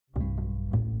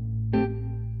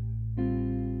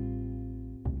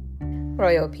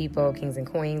Royal people, kings and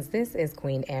queens, this is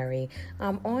Queen Ari.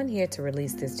 I'm on here to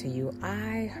release this to you.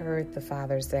 I heard the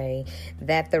Father say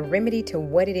that the remedy to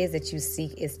what it is that you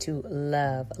seek is to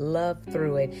love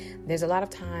through it. There's a lot of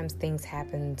times things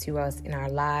happen to us in our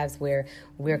lives where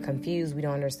we're confused. We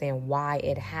don't understand why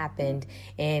it happened,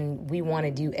 and we want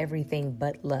to do everything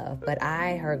but love. But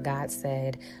I heard God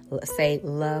say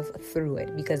love through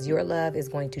it, because your love is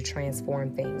going to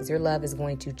transform things. Your love is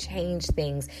going to change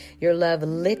things. Your love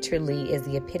literally is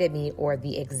the epitome or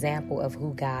the example of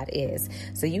who God is.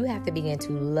 So you have to begin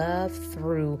to love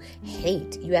through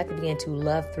hate. You have to begin to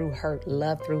love through hurt,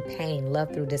 love through pain,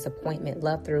 love through disappointment,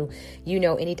 love through,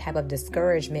 any type of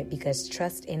discouragement, because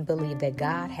trust and believe that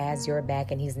God has your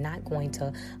back and he's not going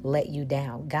to let you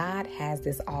down. God has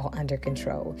this all under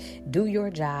control. Do your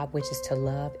job, which is to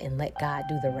love, and let God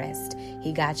do the rest.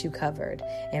 He got you covered.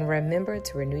 And remember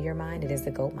to renew your mind. It is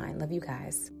the GOAT mind. Love you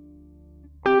guys.